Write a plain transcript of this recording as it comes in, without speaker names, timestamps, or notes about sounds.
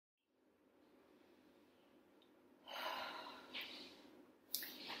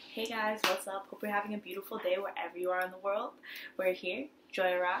Hey guys, what's up? Hope you're having a beautiful day wherever you are in the world. We're here,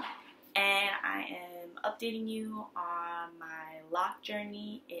 Joy Rock, and I am updating you on my lock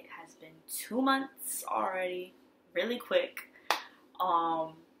journey. It has been 2 months already, really quick.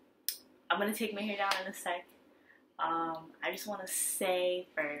 I'm gonna take my hair down in a sec. I just want to say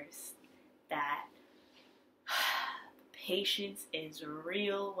first that patience is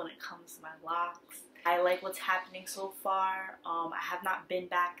real when it comes to my locks. I like what's happening so far. I have not been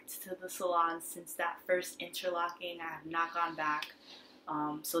back to the salon since that first interlocking. I have not gone back.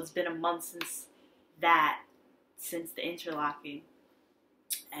 So it's been a month since the interlocking.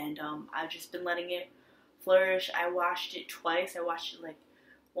 And I've just been letting it flourish. I washed it twice. I washed it like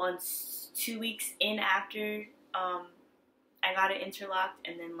once 2 weeks in after I got it interlocked,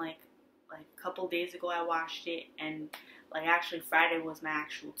 and then like a couple days ago I washed it, and like actually Friday was my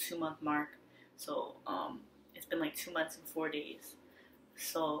actual 2-month mark. So it's been like 2 months and 4 days.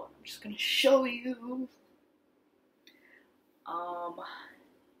 So I'm just gonna show you.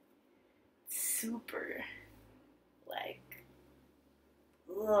 Super like,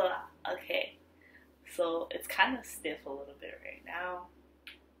 ugh. Okay, so it's kind of stiff a little bit right now.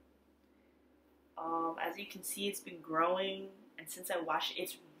 As you can see, it's been growing, and since I washed it,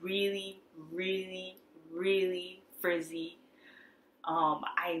 it's really, really, really frizzy.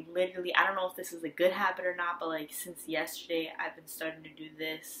 I don't know if this is a good habit or not, but like since yesterday, I've been starting to do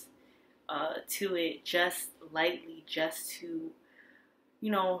this to it just lightly, just to,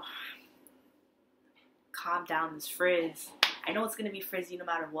 you know, calm down this frizz. I know it's gonna be frizzy no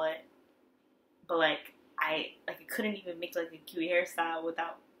matter what, but like I couldn't even make like a cute hairstyle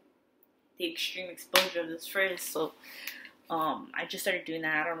without the extreme exposure of this frizz. So I just started doing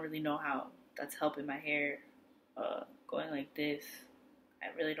that. I don't really know how that's helping my hair going like this. I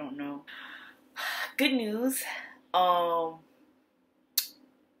really don't know. Good news.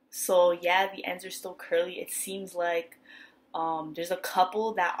 So yeah, the ends are still curly. It seems like there's a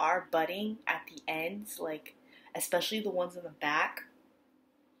couple that are budding at the ends, like especially the ones in the back.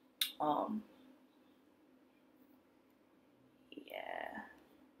 Yeah,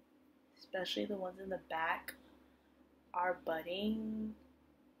 especially the ones in the back are budding.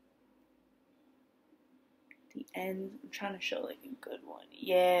 The ends, I'm trying to show like a good one.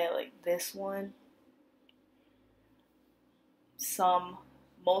 Yeah, like this one.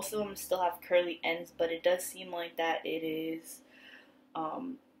 Most of them still have curly ends, but it does seem like that it is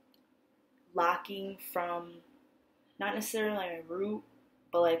locking from not necessarily like a root,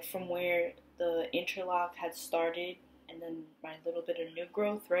 but like from where the interlock had started, and then my little bit of new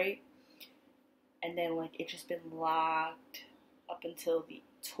growth, right? And then like it's just been locked up until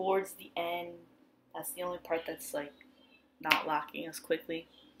towards the end. That's the only part that's like not locking as quickly.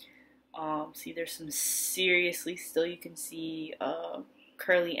 See, there's some seriously still you can see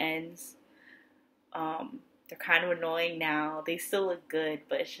curly ends. They're kind of annoying now. They still look good,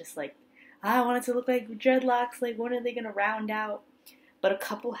 but it's just like, I want it to look like dreadlocks. Like, when are they gonna round out? But a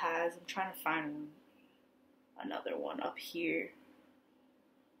couple has. I'm trying to find another one up here.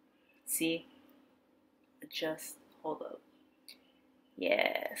 See, hold up.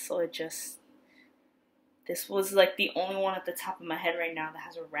 Yeah, so this was like the only one at the top of my head right now that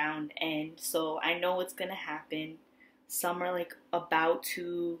has a round end. So I know it's gonna happen. Some are like about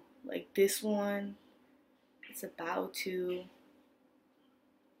to, like this one, it's about to.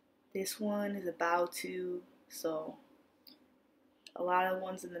 This one is about to. So a lot of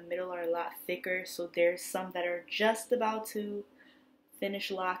ones in the middle are a lot thicker. So there's some that are just about to finish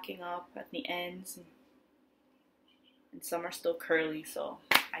locking up at the ends, and some are still curly. So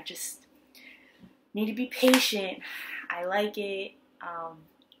I just need to be patient. I like it.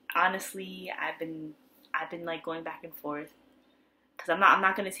 Honestly, I've been like going back and forth because I'm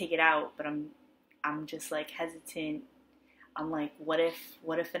not gonna take it out, but I'm just like hesitant. I'm like, what if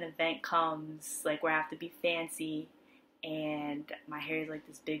an event comes like where I have to be fancy and my hair is like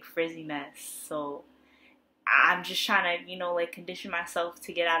this big frizzy mess? So I'm just trying to, like condition myself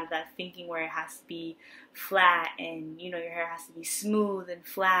to get out of that thinking where it has to be flat, and your hair has to be smooth and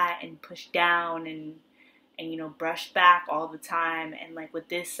flat and pushed down and brushed back all the time. And like with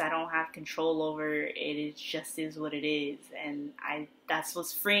this, I don't have control over it. It just is what it is, and that's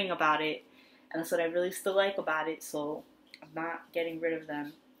what's freeing about it, and that's what I really still like about it. So I'm not getting rid of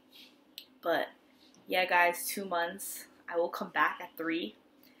them. But yeah, guys, 2 months. I will come back at 3.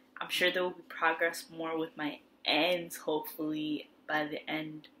 I'm sure there will be progress more with my ends, hopefully by the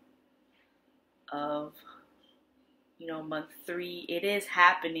end of month 3. It is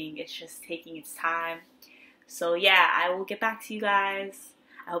happening. It's just taking its time. So yeah, I will get back to you guys.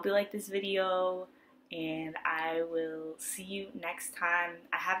 I hope you like this video. and I will see you next time.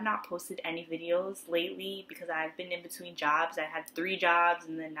 I have not posted any videos lately because I've been in between jobs. I had 3 jobs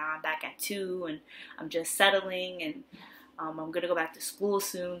and then now I'm back at 2 and I'm just settling, and I'm gonna go back to school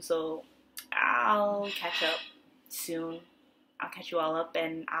soon, so I'll catch up soon. I'll catch you all up,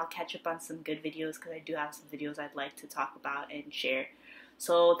 and I'll catch up on some good videos because I do have some videos I'd like to talk about and share.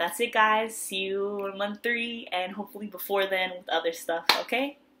 So that's it, guys. See you in month 3 and hopefully before then with other stuff,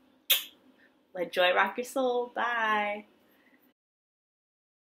 okay? Let joy rock your soul. Bye.